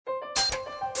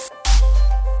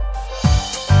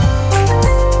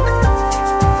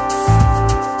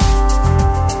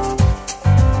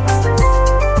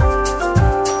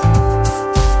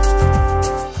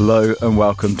Hello and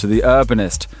welcome to The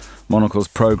Urbanist, Monocle's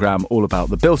programme all about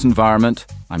the built environment.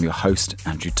 I'm your host,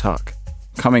 Andrew Tuck.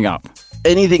 Coming up.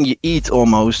 Anything you eat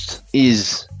almost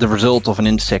is the result of an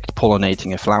insect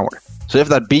pollinating a flower. So if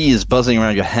that bee is buzzing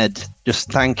around your head,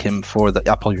 just thank him for the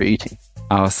apple you're eating.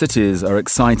 Our cities are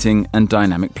exciting and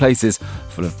dynamic places,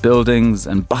 full of buildings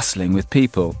and bustling with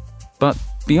people. But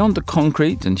beyond the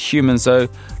concrete and humans, though,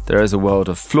 there is a world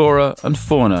of flora and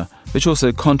fauna which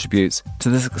also contributes to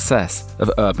the success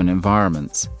of urban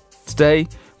environments. Today,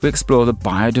 we explore the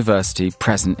biodiversity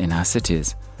present in our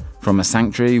cities, from a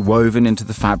sanctuary woven into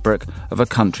the fabric of a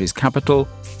country's capital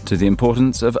to the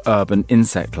importance of urban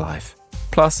insect life,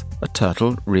 plus a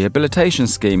turtle rehabilitation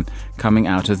scheme coming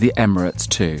out of the Emirates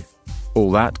too. All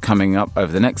that coming up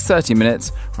over the next 30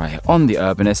 minutes right here on The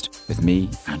Urbanist with me,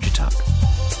 Andrew Tuck.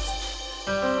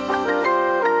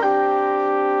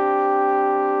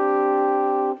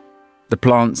 The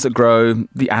plants that grow,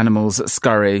 the animals that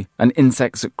scurry, and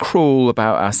insects that crawl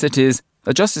about our cities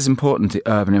are just as important to the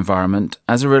urban environment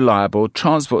as a reliable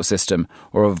transport system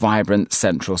or a vibrant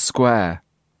central square.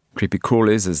 Creepy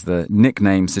crawlies, as the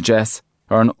nickname suggests,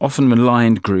 are an often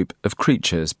maligned group of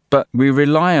creatures, but we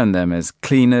rely on them as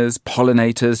cleaners,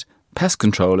 pollinators, pest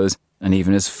controllers, and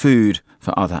even as food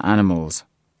for other animals.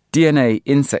 DNA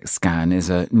Insect Scan is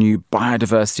a new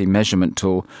biodiversity measurement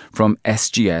tool from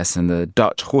SGS and the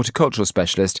Dutch horticultural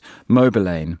specialist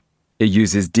Mobilane. It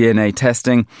uses DNA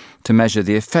testing to measure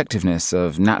the effectiveness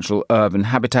of natural urban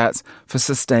habitats for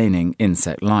sustaining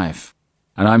insect life.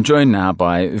 And I'm joined now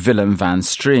by Willem van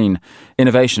Strien,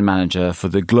 Innovation Manager for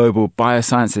the Global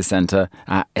Biosciences Centre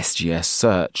at SGS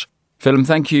Search. Willem,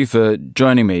 thank you for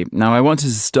joining me. Now, I wanted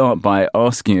to start by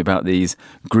asking you about these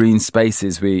green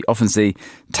spaces we often see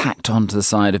tacked onto the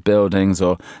side of buildings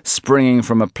or springing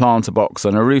from a planter box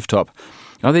on a rooftop.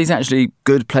 Are these actually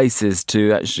good places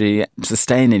to actually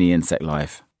sustain any insect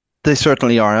life? They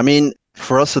certainly are. I mean,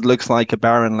 for us, it looks like a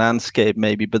barren landscape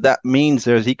maybe, but that means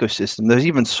there's ecosystem. There's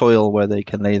even soil where they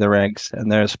can lay their eggs,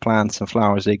 and there's plants and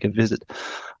flowers they can visit.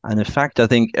 And in fact, I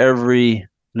think every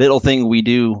little thing we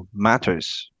do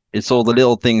matters. It's all the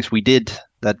little things we did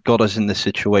that got us in the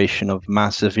situation of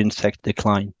massive insect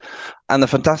decline. And the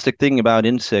fantastic thing about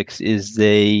insects is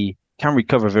they can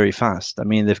recover very fast. I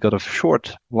mean, they've got a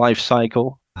short life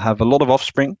cycle, have a lot of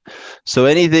offspring. So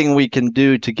anything we can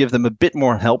do to give them a bit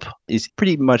more help is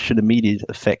pretty much an immediate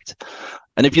effect.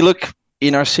 And if you look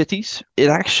in our cities, it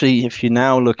actually, if you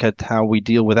now look at how we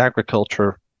deal with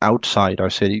agriculture outside our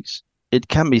cities, it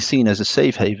can be seen as a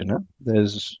safe haven. Huh?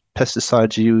 There's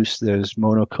pesticides used, there's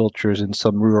monocultures in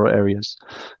some rural areas.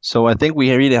 So I think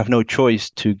we really have no choice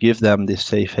to give them this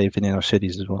safe haven in our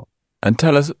cities as well. And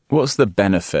tell us, what's the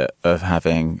benefit of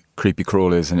having creepy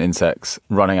crawlers and insects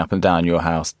running up and down your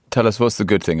house? Tell us, what's the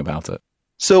good thing about it?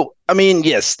 So, I mean,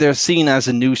 yes, they're seen as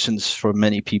a nuisance for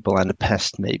many people and a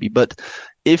pest maybe. But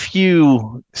if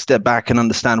you step back and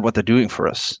understand what they're doing for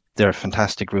us, they're a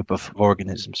fantastic group of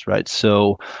organisms, right?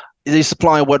 So they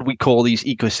supply what we call these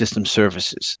ecosystem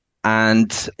services.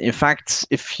 And in fact,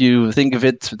 if you think of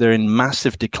it, they're in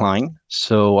massive decline.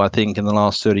 So I think in the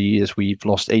last 30 years, we've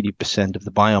lost 80% of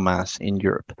the biomass in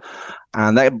Europe.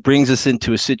 And that brings us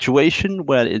into a situation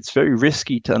where it's very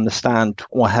risky to understand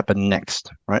what happened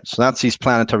next, right? So that's these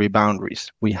planetary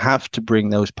boundaries. We have to bring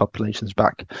those populations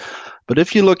back. But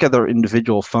if you look at their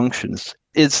individual functions,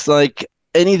 it's like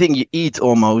anything you eat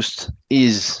almost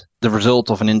is the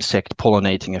result of an insect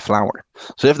pollinating a flower.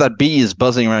 So if that bee is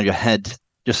buzzing around your head,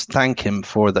 just thank him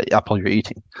for the apple you're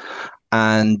eating.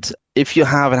 And if you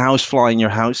have a housefly in your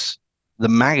house, the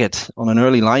maggot on an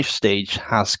early life stage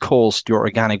has caused your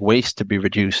organic waste to be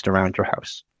reduced around your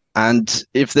house. And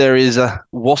if there is a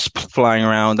wasp flying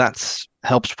around, that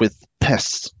helps with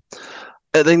pests.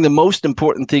 I think the most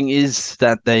important thing is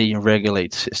that they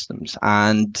regulate systems.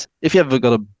 And if you have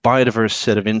got a biodiverse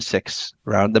set of insects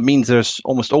around, that means there's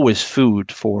almost always food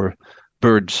for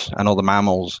birds and other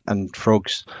mammals and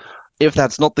frogs. If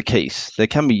that's not the case, there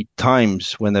can be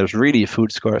times when there's really a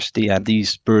food scarcity and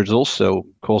these birds also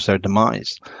cause their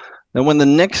demise. Then when the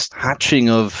next hatching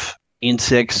of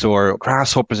insects or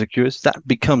grasshoppers occurs, that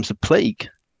becomes a plague.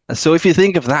 And so if you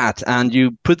think of that and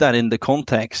you put that in the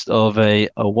context of a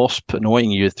wasp annoying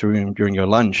you during your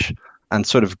lunch and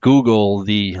sort of Google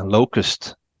the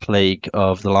locust plague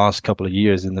of the last couple of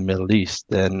years in the Middle East,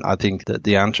 then I think that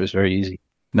the answer is very easy.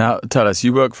 Now, tell us,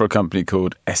 you work for a company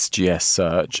called SGS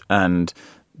Search, and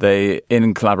they,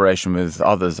 in collaboration with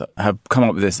others, have come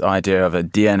up with this idea of a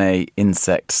DNA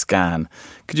insect scan.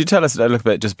 Could you tell us a little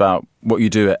bit just about what you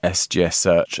do at SGS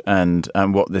Search and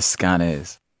what this scan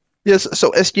is? Yes, so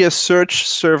SGS Search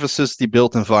services the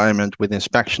built environment with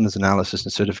inspections, analysis,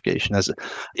 and certification.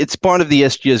 It's part of the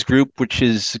SGS group, which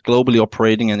is globally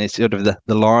operating, and it's sort of the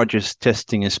largest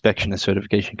testing, inspection, and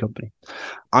certification company.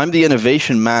 I'm the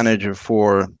innovation manager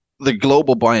for the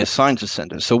Global Biosciences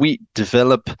Center. So we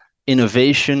develop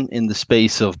innovation in the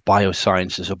space of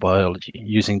biosciences or biology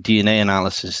using DNA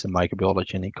analysis and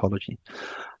microbiology and ecology.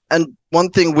 And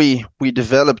one thing we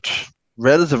developed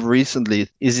relatively recently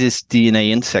is this DNA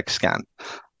insect scan.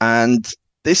 And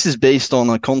this is based on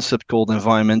a concept called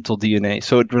environmental DNA.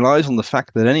 So it relies on the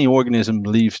fact that any organism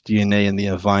leaves DNA in the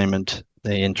environment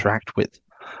they interact with.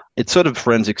 It's sort of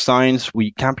forensic science.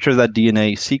 We capture that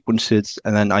DNA, sequence it,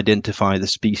 and then identify the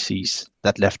species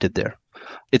that left it there.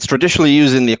 It's traditionally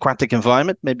used in the aquatic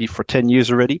environment, maybe for 10 years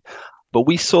already, but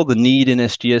we saw the need in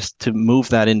SGS to move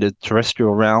that into the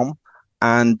terrestrial realm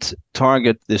and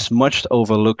target this much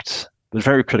overlooked but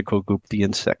very critical group, the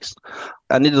insects.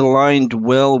 And it aligned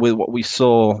well with what we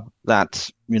saw that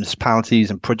municipalities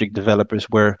and project developers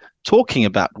were talking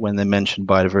about when they mentioned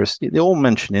biodiversity. They all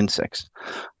mention insects.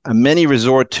 And many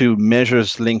resort to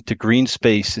measures linked to green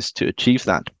spaces to achieve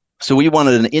that. So we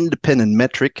wanted an independent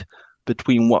metric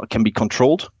between what can be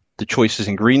controlled, the choices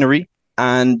in greenery,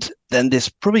 and then this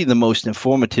probably the most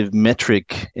informative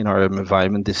metric in our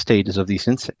environment, the status of these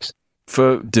insects.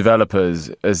 For developers,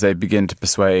 as they begin to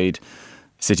persuade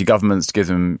city governments to give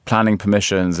them planning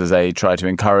permissions, as they try to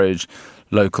encourage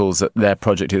locals that their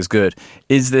project is good,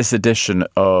 is this addition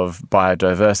of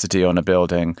biodiversity on a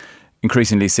building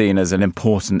increasingly seen as an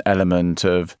important element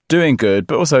of doing good,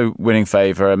 but also winning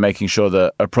favour and making sure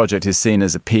that a project is seen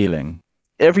as appealing?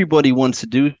 Everybody wants to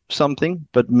do something,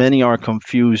 but many are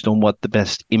confused on what the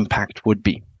best impact would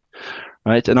be,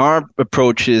 right? And our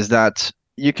approach is that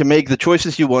you can make the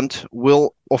choices you want.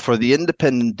 We'll offer the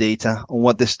independent data on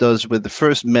what this does with the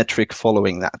first metric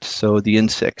following that, so the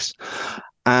insects.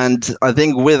 And I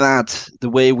think with that, the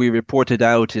way we report it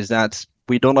out is that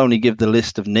we don't only give the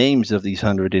list of names of these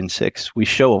 100 insects, we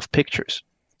show off pictures.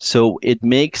 So it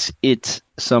makes it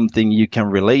something you can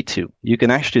relate to. You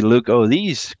can actually look, oh,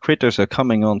 these critters are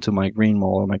coming onto my green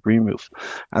wall or my green roof.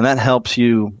 And that helps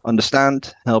you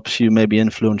understand, helps you maybe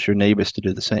influence your neighbors to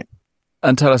do the same.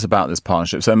 And tell us about this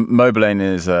partnership. So Mobilane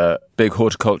is a big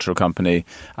horticultural company,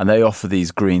 and they offer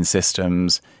these green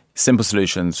systems, simple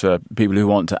solutions for people who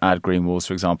want to add green walls,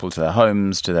 for example, to their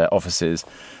homes, to their offices.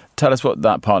 Tell us what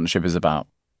that partnership is about.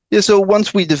 Yeah, so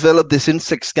once we developed this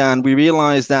insect scan, we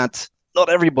realized that not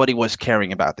everybody was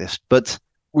caring about this, but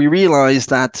we realized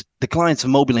that the clients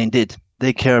of Mobilane did.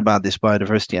 They care about this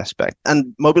biodiversity aspect.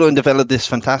 And Mobilane developed this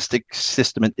fantastic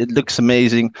system. It looks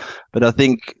amazing, but I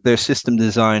think their system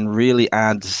design really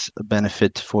adds a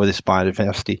benefit for this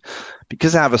biodiversity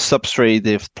because they have a substrate,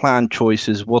 they have plant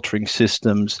choices, watering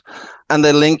systems, and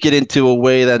they link it into a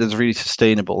way that is really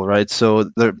sustainable, right? So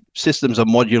the systems are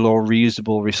modular,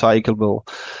 reusable, recyclable.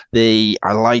 They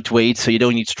are lightweight, so you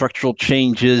don't need structural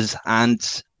changes, and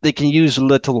they can use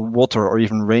little water or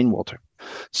even rainwater.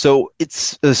 So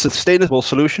it's a sustainable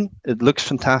solution. It looks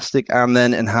fantastic and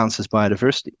then enhances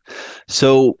biodiversity.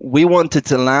 So we wanted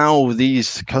to allow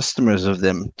these customers of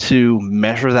them to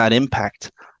measure that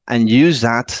impact and use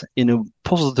that in a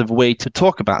positive way to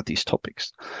talk about these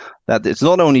topics. That it's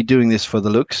not only doing this for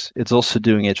the looks, it's also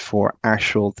doing it for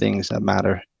actual things that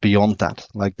matter beyond that,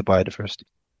 like the biodiversity.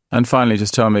 And finally,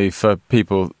 just tell me, for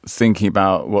people thinking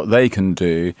about what they can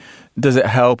do, does it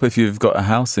help if you've got a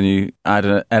house and you add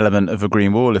an element of a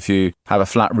green wall? If you have a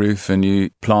flat roof and you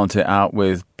plant it out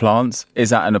with plants, is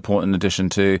that an important addition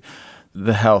to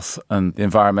the health and the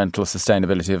environmental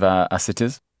sustainability of our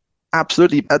cities?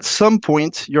 Absolutely. At some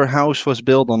point, your house was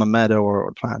built on a meadow or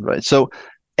a plant, right? So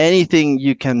anything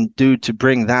you can do to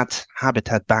bring that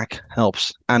habitat back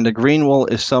helps. And the green wall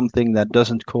is something that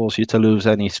doesn't cause you to lose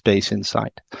any space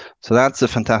inside. So that's the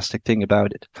fantastic thing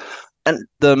about it. And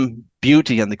the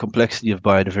beauty and the complexity of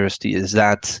biodiversity is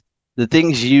that the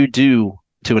things you do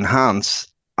to enhance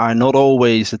are not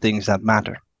always the things that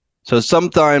matter. So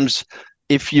sometimes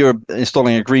if you're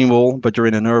installing a green wall, but you're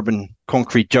in an urban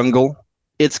concrete jungle,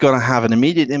 it's going to have an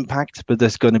immediate impact, but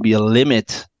there's going to be a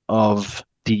limit of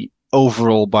the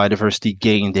overall biodiversity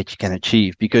gain that you can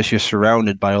achieve because you're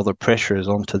surrounded by other pressures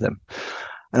onto them.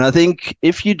 And I think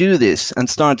if you do this and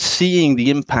start seeing the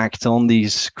impact on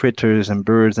these critters and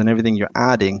birds and everything you're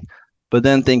adding, but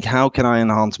then think, how can I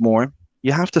enhance more?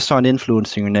 You have to start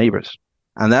influencing your neighbors.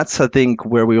 And that's, I think,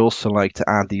 where we also like to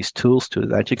add these tools to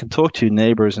that. You can talk to your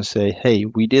neighbors and say, hey,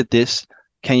 we did this.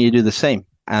 Can you do the same?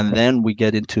 And then we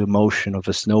get into a motion of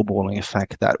a snowballing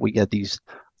effect that we get these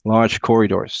large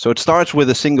corridors. So it starts with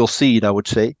a single seed, I would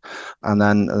say, and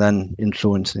then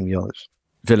influencing the others.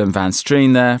 Willem van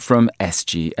Strien there from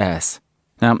SGS.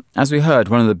 Now, as we heard,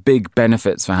 one of the big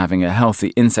benefits for having a healthy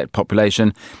insect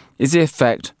population is the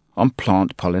effect on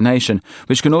plant pollination,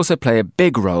 which can also play a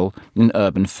big role in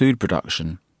urban food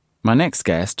production. My next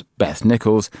guest, Beth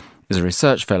Nichols, is a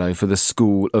research fellow for the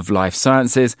School of Life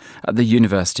Sciences at the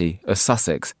University of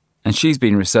Sussex, and she's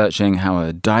been researching how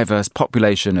a diverse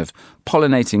population of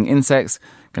pollinating insects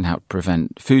can help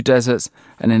prevent food deserts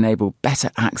and enable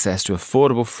better access to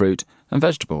affordable fruit and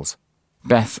vegetables.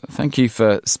 Beth, thank you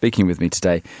for speaking with me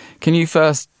today. Can you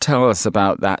first tell us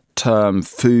about that term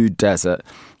food desert?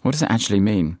 What does it actually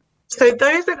mean? So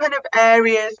those are kind of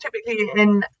areas typically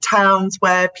in towns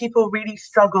where people really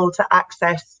struggle to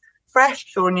access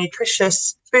fresh or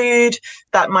nutritious food.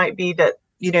 That might be that,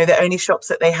 the only shops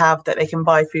that they have that they can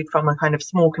buy food from are kind of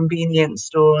small convenience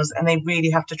stores, and they really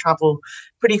have to travel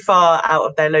pretty far out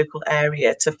of their local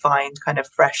area to find kind of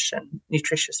fresh and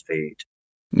nutritious food.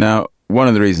 Now, one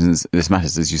of the reasons this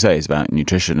matters, as you say, is about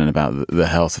nutrition and about the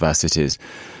health of our cities.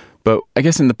 But I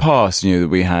guess in the past,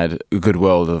 we had a good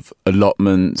world of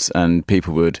allotments, and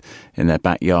people would, in their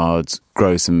backyards,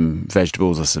 grow some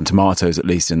vegetables or some tomatoes, at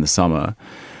least in the summer.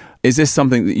 Is this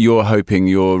something that you're hoping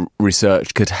your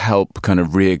research could help kind of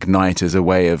reignite as a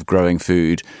way of growing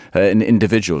food at an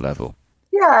individual level?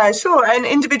 Yeah, sure. An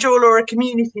individual or a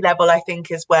community level, I think,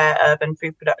 is where urban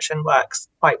food production works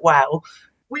quite well.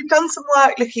 We've done some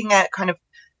work looking at kind of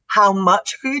how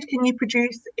much food can you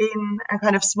produce in a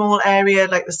kind of small area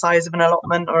like the size of an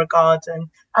allotment or a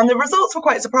garden. And the results were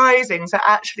quite surprising. So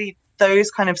actually those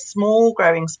kind of small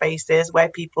growing spaces where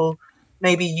people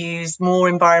maybe use more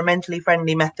environmentally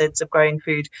friendly methods of growing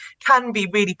food can be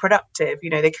really productive.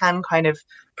 They can kind of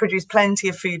produce plenty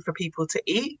of food for people to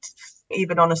eat,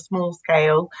 even on a small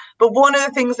scale. But one of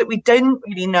the things that we don't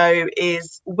really know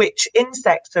is which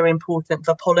insects are important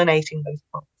for pollinating those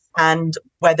crops and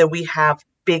whether we have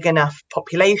big enough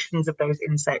populations of those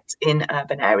insects in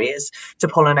urban areas to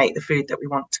pollinate the food that we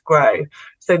want to grow.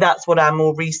 So that's what our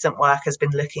more recent work has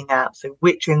been looking at. So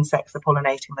which insects are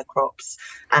pollinating the crops,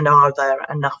 and are there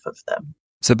enough of them?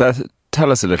 So Beth,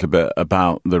 tell us a little bit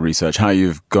about the research, how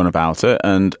you've gone about it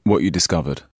and what you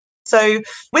discovered. So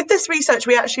with this research,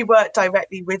 we actually worked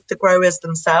directly with the growers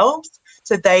themselves.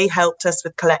 So they helped us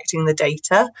with collecting the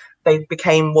data. They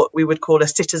became what we would call a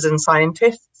citizen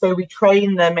scientist. So we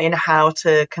train them in how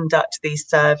to conduct these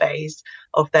surveys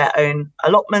of their own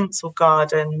allotments or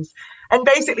gardens. And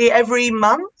basically every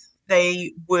month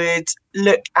they would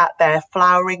look at their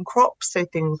flowering crops, so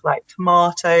things like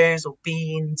tomatoes or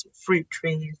beans or fruit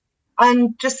trees,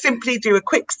 and just simply do a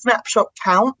quick snapshot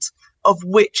count of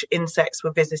which insects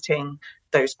were visiting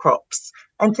those crops.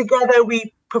 And together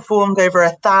we performed over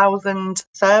 1,000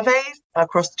 surveys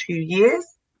across 2 years.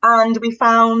 And we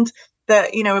found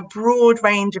that, a broad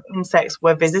range of insects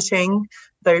were visiting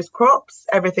those crops,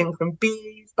 everything from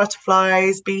bees,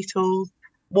 butterflies, beetles,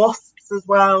 wasps as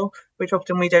well, which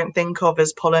often we don't think of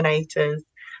as pollinators.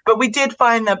 But we did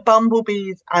find that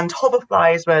bumblebees and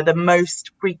hoverflies were the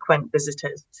most frequent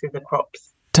visitors to the crops.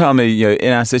 Tell me,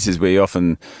 in our cities, we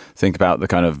often think about the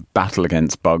kind of battle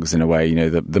against bugs in a way,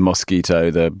 the mosquito,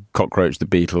 the cockroach, the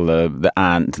beetle, the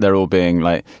ant, they're all being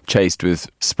chased with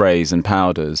sprays and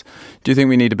powders. Do you think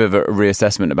we need a bit of a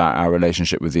reassessment about our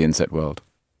relationship with the insect world?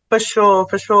 For sure.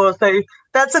 So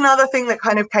that's another thing that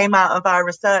kind of came out of our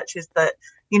research is that,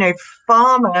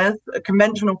 farmers,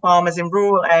 conventional farmers in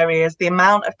rural areas, the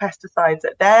amount of pesticides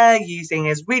that they're using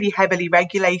is really heavily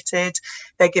regulated.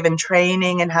 They're given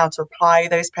training in how to apply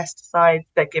those pesticides.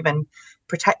 They're given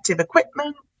protective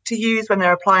equipment to use when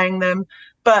they're applying them.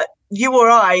 But you or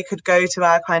I could go to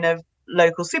our kind of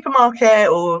local supermarket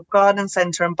or garden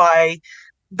centre and buy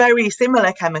very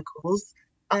similar chemicals.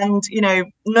 And,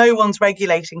 no one's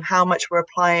regulating how much we're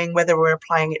applying, whether we're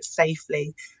applying it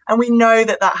safely. And we know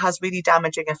that that has really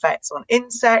damaging effects on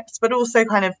insects, but also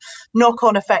kind of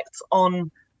knock-on effects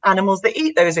on animals that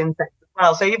eat those insects as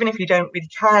well. So even if you don't really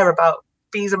care about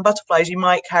bees and butterflies, you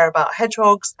might care about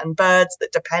hedgehogs and birds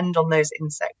that depend on those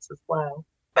insects as well.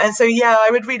 And so, I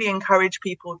would really encourage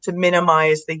people to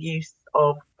minimise the use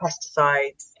of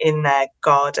pesticides in their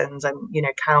gardens and,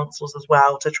 councils as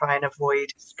well, to try and avoid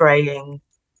spraying.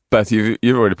 Beth, you've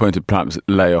already pointed perhaps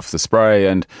lay off the spray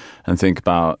and think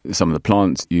about some of the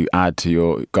plants you add to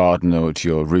your garden or to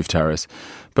your roof terrace.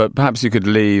 But perhaps you could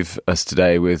leave us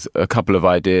today with a couple of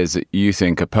ideas that you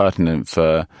think are pertinent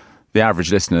for the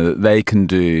average listener that they can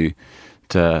do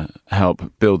to help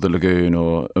build the lagoon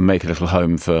or make a little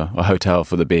home for a hotel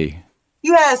for the bee.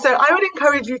 Yeah, so I would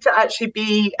encourage you to actually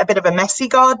be a bit of a messy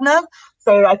gardener.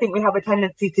 So I think we have a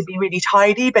tendency to be really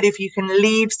tidy, but if you can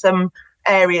leave some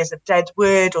areas of dead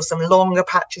wood or some longer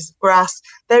patches of grass.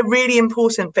 They're really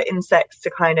important for insects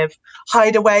to kind of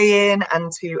hide away in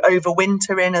and to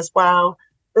overwinter in as well.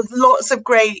 There's lots of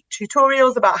great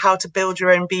tutorials about how to build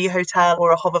your own bee hotel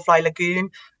or a hoverfly lagoon,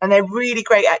 and they're really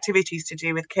great activities to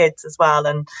do with kids as well.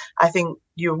 And I think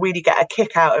you'll really get a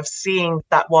kick out of seeing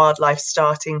that wildlife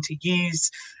starting to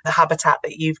use the habitat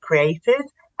that you've created.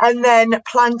 And then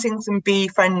planting some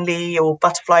bee-friendly or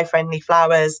butterfly-friendly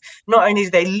flowers. Not only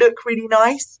do they look really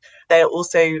nice, they'll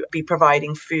also be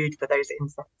providing food for those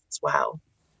insects as well.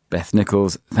 Beth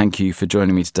Nichols, thank you for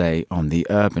joining me today on The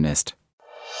Urbanist.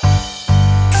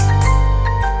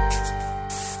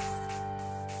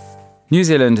 New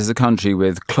Zealand is a country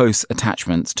with close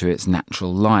attachments to its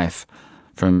natural life.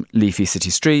 From leafy city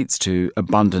streets to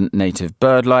abundant native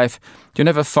bird life, you're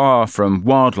never far from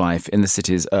wildlife in the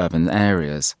city's urban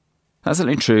areas. That's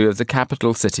certainly true of the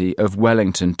capital city of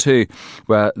Wellington too,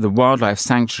 where the wildlife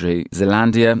sanctuary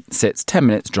Zealandia sits 10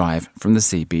 minutes' drive from the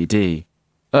CBD.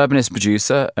 Urbanist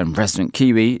producer and resident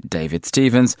Kiwi David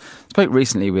Stevens spoke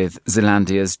recently with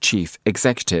Zealandia's chief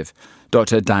executive,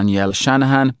 Dr. Danielle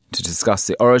Shanahan, to discuss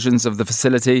the origins of the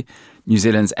facility, New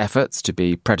Zealand's efforts to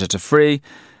be predator-free,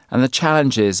 and the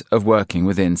challenges of working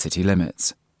within city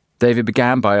limits. David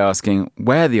began by asking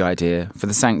where the idea for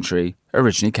the sanctuary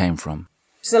originally came from.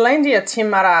 Zealandia Te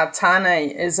Mara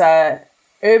Tāne is a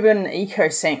urban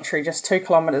eco-sanctuary just 2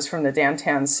 kilometres from the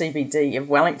downtown CBD of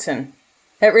Wellington.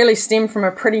 It really stemmed from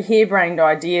a pretty harebrained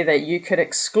idea that you could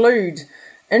exclude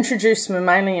introduced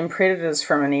mammalian predators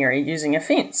from an area using a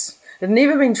fence. It had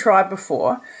never been tried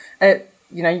before. It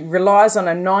relies on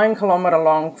a 9 kilometre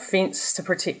long fence to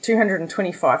protect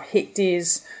 225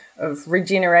 hectares of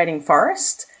regenerating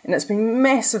forest, and it's been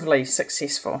massively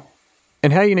successful.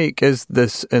 And how unique is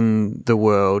this in the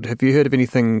world? Have you heard of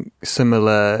anything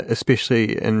similar,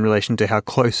 especially in relation to how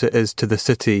close it is to the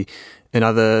city in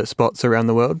other spots around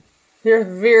the world? There are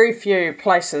very few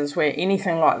places where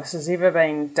anything like this has ever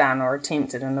been done or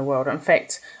attempted in the world. In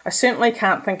fact, I certainly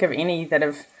can't think of any that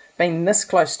have been this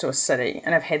close to a city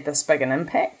and have had this big an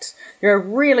impact. There are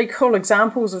really cool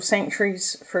examples of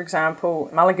sanctuaries, for example,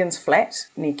 Mulligan's Flat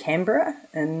near Canberra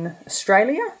in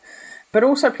Australia, but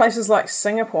also places like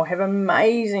Singapore have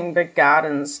amazing big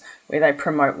gardens where they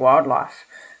promote wildlife.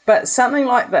 But something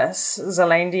like this,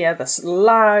 Zealandia, this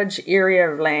large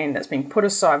area of land that's been put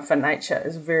aside for nature,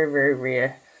 is very, very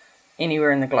rare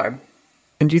anywhere in the globe.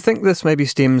 And do you think this maybe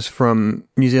stems from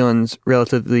New Zealand's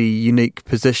relatively unique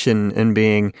position in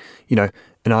being,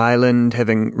 an island,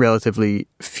 having relatively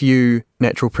few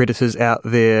natural predators out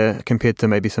there compared to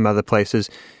maybe some other places?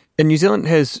 And New Zealand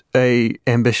has an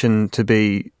ambition to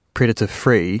be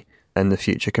predator-free in the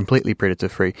future, completely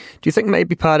predator-free. Do you think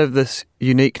maybe part of this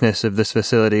uniqueness of this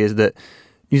facility is that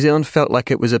New Zealand felt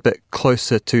like it was a bit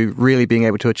closer to really being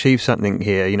able to achieve something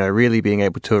here, really being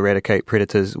able to eradicate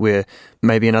predators where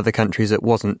maybe in other countries it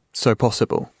wasn't so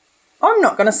possible? I'm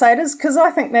not going to say it is because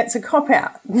I think that's a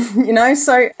cop-out,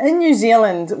 So in New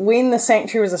Zealand, when the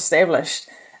sanctuary was established,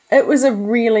 it was a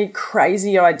really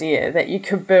crazy idea that you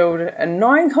could build a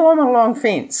 9 kilometre long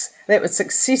fence that would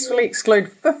successfully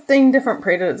exclude 15 different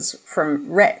predators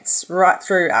from rats right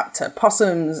through up to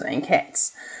possums and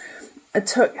cats. It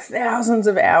took thousands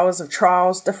of hours of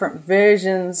trials, different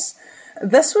versions.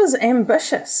 This was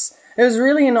ambitious. It was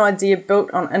really an idea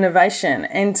built on innovation,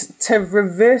 and to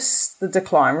reverse the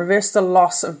decline, reverse the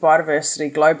loss of biodiversity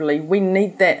globally, we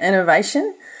need that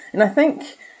innovation. And I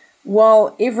think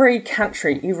while every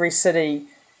country, every city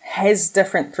has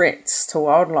different threats to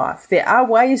wildlife, there are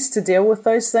ways to deal with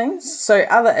those things. So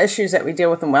other issues that we deal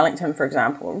with in Wellington, for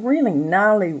example, are really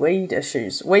gnarly weed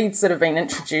issues, weeds that have been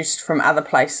introduced from other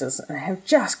places and have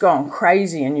just gone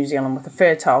crazy in New Zealand with the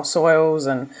fertile soils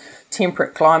and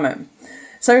temperate climate.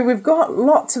 So we've got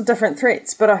lots of different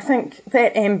threats, but I think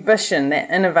that ambition,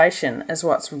 that innovation is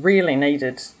what's really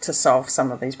needed to solve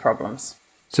some of these problems.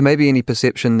 So maybe any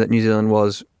perception that New Zealand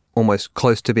was almost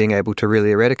close to being able to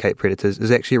really eradicate predators is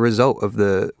actually a result of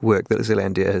the work that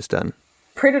Zealandia has done.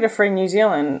 Predator-free New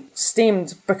Zealand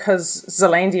stemmed because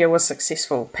Zealandia was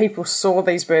successful. People saw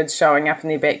these birds showing up in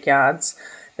their backyards.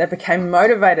 They became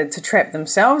motivated to trap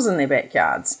themselves in their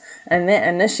backyards, and that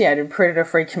initiated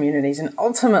predator-free communities and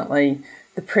ultimately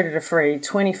the predator-free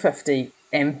 2050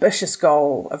 ambitious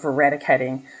goal of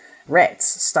eradicating rats,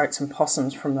 stoats and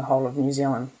possums from the whole of New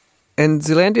Zealand. And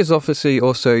Zealandia is obviously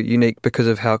also unique because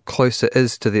of how close it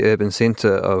is to the urban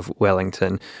centre of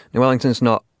Wellington. Now, Wellington's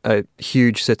not a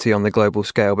huge city on the global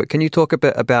scale, but can you talk a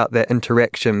bit about that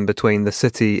interaction between the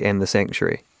city and the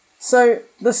sanctuary? So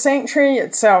the sanctuary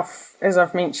itself, as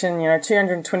I've mentioned,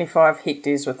 225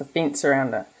 hectares with a fence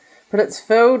around it. but it's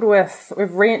filled with,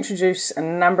 we've reintroduced a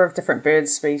number of different bird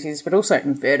species, but also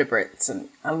invertebrates and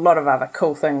a lot of other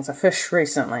cool things, a fish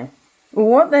recently.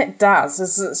 What that does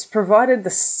is it's provided the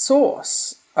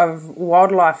source of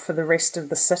wildlife for the rest of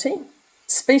the city.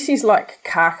 Species like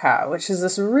kaka, which is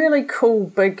this really cool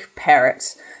big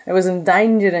parrot that was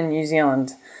endangered in New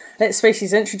Zealand. That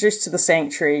species introduced to the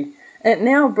sanctuary, it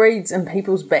now breeds in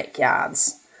people's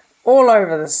backyards all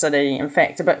over the city. In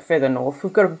fact, a bit further north,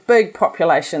 we've got a big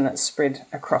population that's spread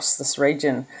across this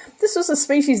region. This was a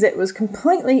species that was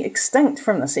completely extinct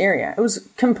from this area. It was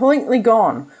completely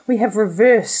gone. We have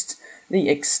reversed the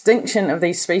extinction of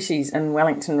these species in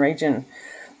Wellington region.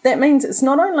 That means it's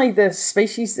not only the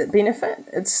species that benefit,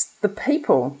 it's the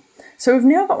people. So we've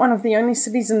now got one of the only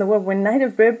cities in the world where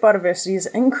native bird biodiversity is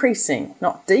increasing,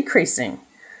 not decreasing.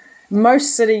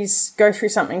 Most cities go through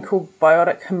something called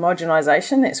biotic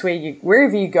homogenization. That's where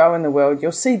wherever you go in the world,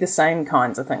 you'll see the same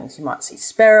kinds of things. You might see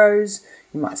sparrows,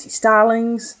 you might see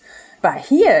starlings. But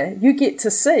here, you get to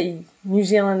see New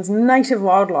Zealand's native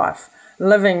wildlife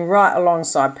living right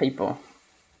alongside people.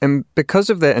 And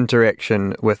because of that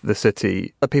interaction with the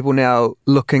city, are people now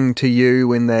looking to you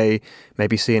when they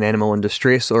maybe see an animal in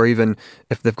distress, or even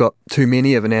if they've got too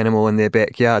many of an animal in their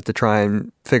backyard, to try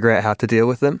and figure out how to deal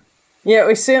with them? Yeah,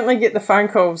 we certainly get the phone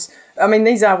calls. I mean,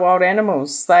 these are wild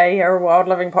animals. They are wild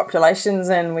living populations,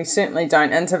 and we certainly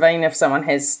don't intervene if someone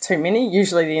has too many.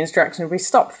 Usually the instruction will be,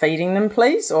 stop feeding them,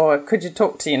 please, or could you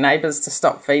talk to your neighbours to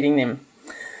stop feeding them?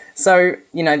 So,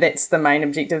 that's the main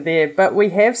objective there. But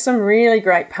we have some really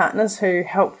great partners who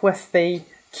help with the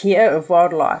care of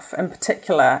wildlife, in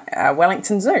particular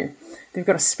Wellington Zoo. They've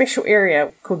got a special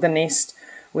area called The Nest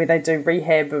where they do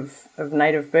rehab of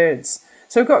native birds.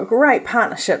 So we've got great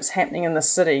partnerships happening in the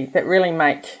city that really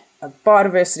make a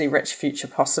biodiversity-rich future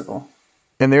possible.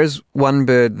 And there is one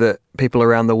bird that people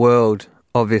around the world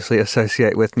obviously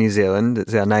associate with New Zealand.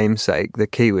 It's our namesake, the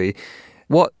kiwi.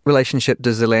 What relationship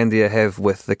does Zealandia have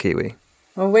with the kiwi?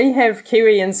 Well, we have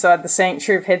kiwi inside the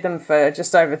sanctuary. We've had them for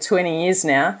just over 20 years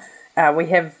now. We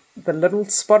have the little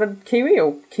spotted kiwi,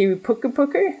 or kiwi puku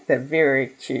puku. They're very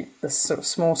cute, this sort of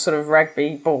small sort of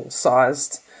rugby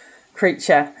ball-sized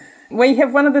creature. We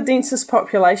have one of the densest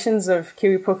populations of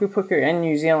kiwi puku puku in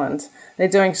New Zealand. They're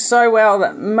doing so well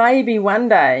that maybe one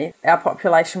day our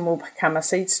population will become a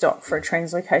seed stock for a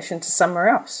translocation to somewhere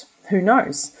else. Who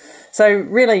knows? So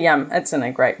really, it's in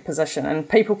a great position, and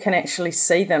people can actually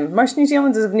see them. Most New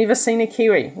Zealanders have never seen a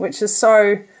kiwi, which is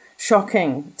so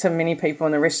shocking to many people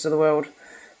in the rest of the world.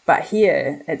 But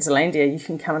here at Zealandia, you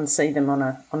can come and see them on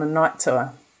a night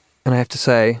tour. And I have to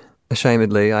say,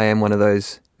 ashamedly, I am one of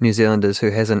those New Zealanders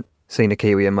who hasn't seen a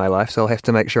kiwi in my life, so I'll have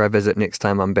to make sure I visit next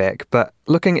time I'm back. But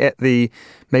looking at maybe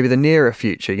the nearer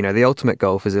future, the ultimate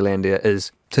goal for Zealandia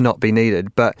is to not be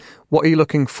needed. But what are you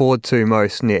looking forward to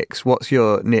most next? What's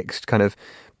your next kind of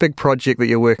big project that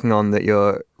you're working on that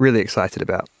you're really excited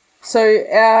about? So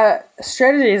our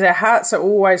strategies, our hearts are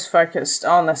always focused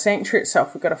on the sanctuary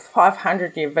itself. We've got a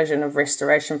 500-year vision of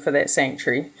restoration for that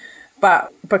sanctuary.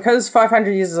 But because 500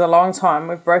 years is a long time,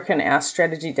 we've broken our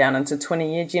strategy down into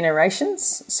 20-year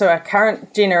generations. So our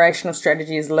current generational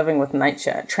strategy is living with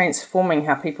nature, transforming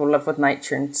how people live with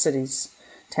nature in cities,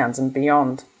 towns and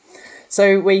beyond.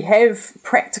 So we have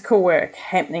practical work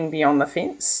happening beyond the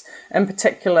fence, in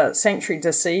particular Sanctuary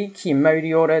Disi ki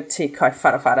Mauri ora te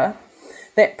kaiwharawhara.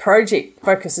 That project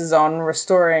focuses on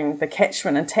restoring the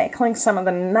catchment and tackling some of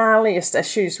the gnarliest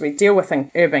issues we deal with in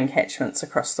urban catchments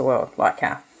across the world, like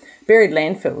our buried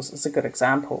landfills is a good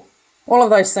example. All of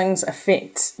those things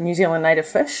affect New Zealand native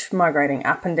fish migrating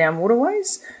up and down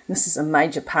waterways. This is a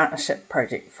major partnership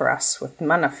project for us with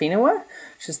Mana Whenua,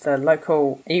 which is the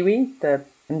local iwi, the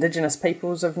Indigenous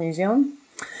peoples of New Zealand.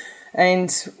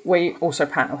 And we also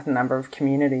partner with a number of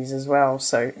communities as well,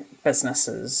 so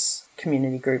businesses,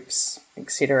 community groups,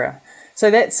 etc. So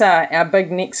that's our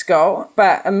big next goal.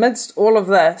 But amidst all of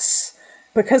this,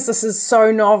 because this is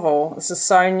so novel, this is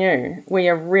so new, we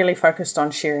are really focused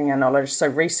on sharing our knowledge. So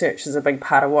research is a big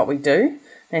part of what we do,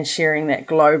 and sharing that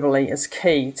globally is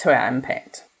key to our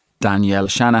impact. Danielle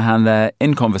Shanahan there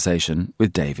in conversation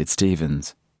with David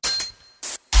Stevens.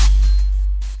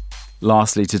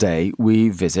 Lastly today, we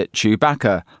visit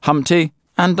Chewbacca, Humpty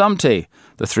and Dumpty,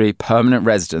 the three permanent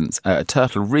residents at a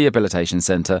turtle rehabilitation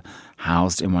centre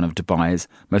housed in one of Dubai's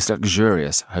most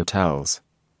luxurious hotels.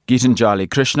 Geetanjali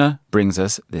Krishna brings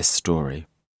us this story.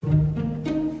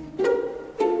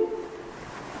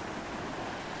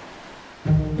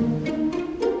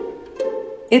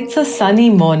 It's a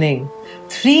sunny morning.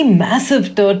 3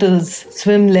 massive turtles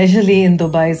swim leisurely in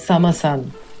Dubai's summer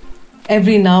sun.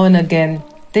 Every now and again,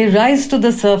 they rise to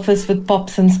the surface with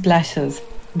pops and splashes,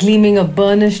 gleaming a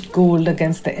burnished gold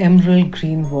against the emerald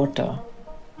green water.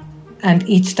 And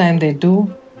each time they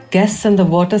do, guests in the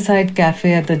waterside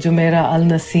cafe at the Jumeirah Al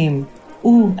Nasim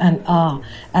ooh and ah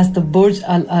as the Burj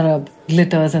Al Arab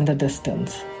glitters in the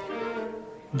distance.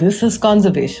 This is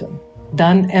conservation,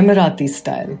 done Emirati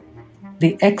style.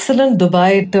 The excellent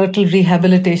Dubai Turtle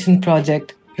Rehabilitation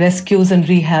Project rescues and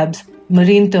rehabs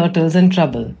marine turtles in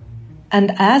trouble.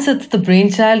 And as it's the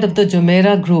brainchild of the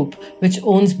Jumeirah Group, which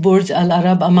owns Burj Al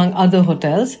Arab among other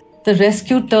hotels, the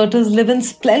rescued turtles live in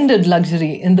splendid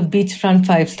luxury in the beachfront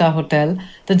 5-star hotel,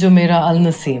 the Jumeirah Al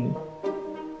Nasim.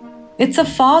 It's a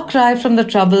far cry from the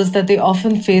troubles that they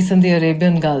often face in the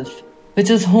Arabian Gulf, which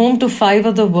is home to 5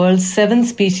 of the world's 7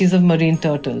 species of marine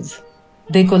turtles.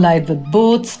 They collide with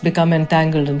boats, become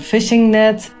entangled in fishing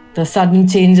nets, the sudden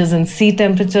changes in sea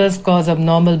temperatures cause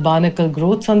abnormal barnacle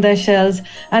growths on their shells,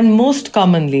 and most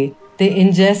commonly, they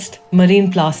ingest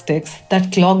marine plastics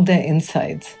that clog their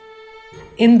insides.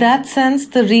 In that sense,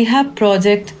 the rehab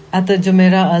project at the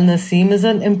Jumeirah Al Nasim is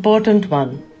an important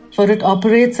one, for it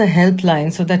operates a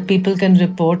helpline so that people can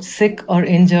report sick or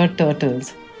injured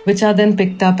turtles, which are then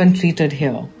picked up and treated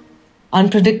here.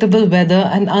 Unpredictable weather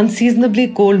and unseasonably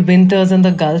cold winters in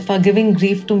the Gulf are giving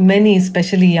grief to many,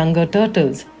 especially younger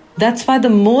turtles. That's why the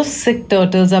most sick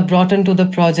turtles are brought into the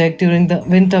project during the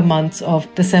winter months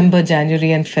of December,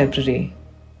 January, and February.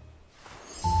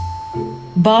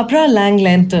 Barbara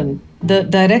Lang-Lenton, the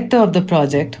director of the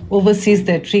project, oversees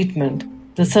their treatment,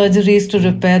 the surgeries to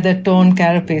repair their torn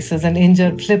carapaces and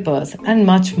injured flippers, and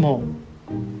much more.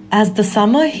 As the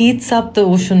summer heats up the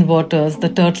ocean waters, the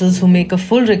turtles who make a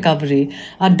full recovery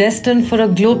are destined for a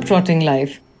globe-trotting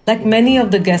life, like many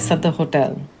of the guests at the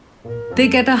hotel. They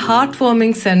get a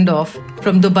heartwarming send-off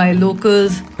from Dubai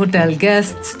locals, hotel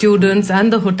guests, students,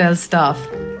 and the hotel staff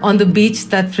on the beach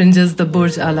that fringes the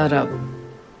Burj Al Arab.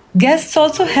 Guests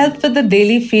also help with the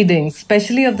daily feeding,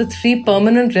 especially of the 3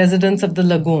 permanent residents of the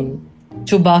lagoon.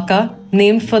 Chewbacca,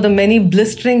 named for the many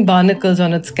blistering barnacles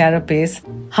on its carapace,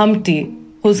 Humpty,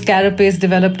 whose carapace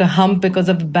developed a hump because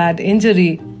of a bad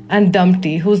injury, and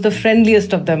Dumpty, who's the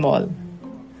friendliest of them all.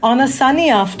 On a sunny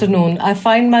afternoon, I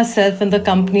find myself in the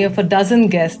company of a dozen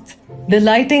guests,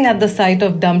 delighting at the sight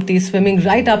of Dumpty swimming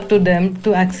right up to them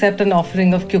to accept an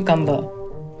offering of cucumber.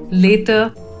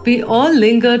 Later, we all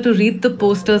linger to read the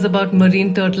posters about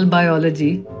marine turtle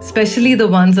biology, especially the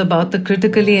ones about the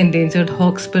critically endangered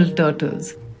hawksbill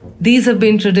turtles. These have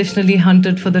been traditionally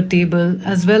hunted for the table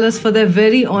as well as for their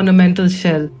very ornamental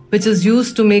shell, which is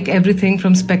used to make everything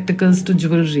from spectacles to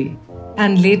jewelry.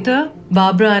 And later,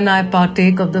 Barbara and I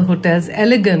partake of the hotel's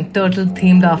elegant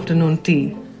turtle-themed afternoon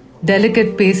tea.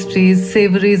 Delicate pastries,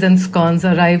 savories, and scones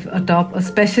arrive atop a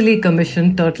specially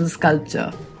commissioned turtle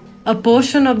sculpture. A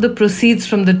portion of the proceeds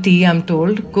from the tea, I'm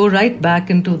told, go right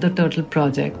back into the turtle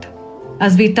project.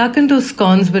 As we tuck into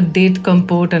scones with date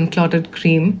compote and clotted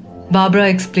cream, Barbara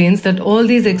explains that all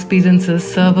these experiences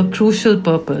serve a crucial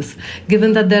purpose,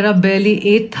 given that there are barely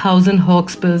 8,000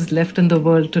 hawksbills left in the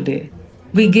world today.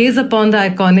 We gaze upon the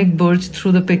iconic Burj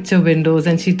through the picture windows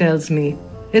and she tells me,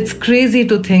 it's crazy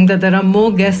to think that there are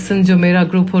more guests in Jumeirah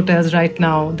Group hotels right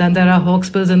now than there are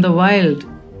hawksbills in the wild.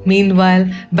 Meanwhile,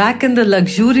 back in the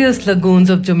luxurious lagoons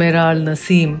of Jumeirah Al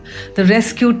Nasim, the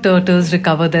rescued turtles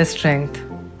recover their strength.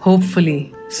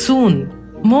 Hopefully, soon,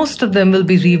 most of them will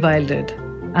be rewilded,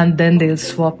 and then they'll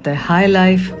swap their high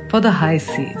life for the high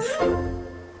seas.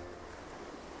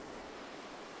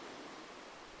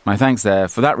 My thanks there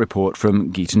for that report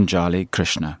from Geetanjali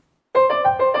Krishna.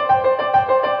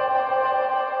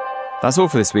 That's all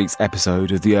for this week's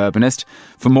episode of The Urbanist.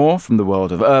 For more from the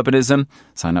world of urbanism,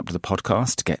 sign up to the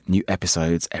podcast to get new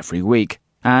episodes every week.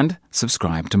 And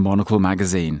subscribe to Monocle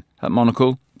magazine at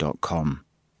monocle.com.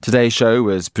 Today's show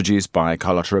was produced by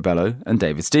Carlotta Rebello and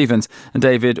David Stevens, and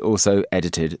David also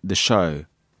edited the show.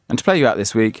 And to play you out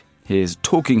this week, here's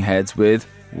Talking Heads with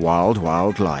Wild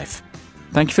Wild Life.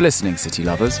 Thank you for listening, city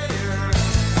lovers.